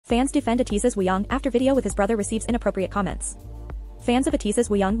Fans defend ATEEZ's Wooyoung after video with his brother receives inappropriate comments. Fans of ATEEZ's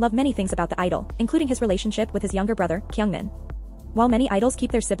Wooyoung love many things about the idol, including his relationship with his younger brother, Kyungmin. While many idols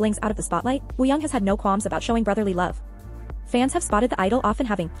keep their siblings out of the spotlight, Wooyoung has had no qualms about showing brotherly love. Fans have spotted the idol often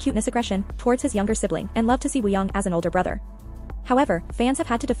having cuteness aggression towards his younger sibling and love to see Wooyoung as an older brother. However, fans have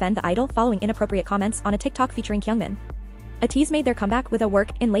had to defend the idol following inappropriate comments on a TikTok featuring Kyungmin. ATEEZ made their comeback with a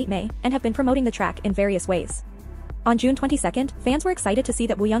work in late May and have been promoting the track in various ways. On June 22nd, fans were excited to see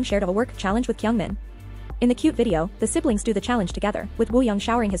that Wooyoung shared a work challenge with Kyungmin. In the cute video, the siblings do the challenge together, with Wooyoung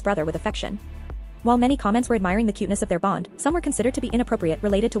showering his brother with affection. While many comments were admiring the cuteness of their bond, some were considered to be inappropriate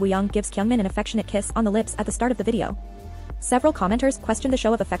related to Wooyoung gives Kyungmin an affectionate kiss on the lips at the start of the video. Several commenters questioned the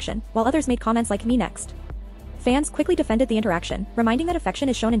show of affection, while others made comments like "me next." Fans quickly defended the interaction, reminding that affection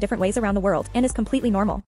is shown in different ways around the world and is completely normal.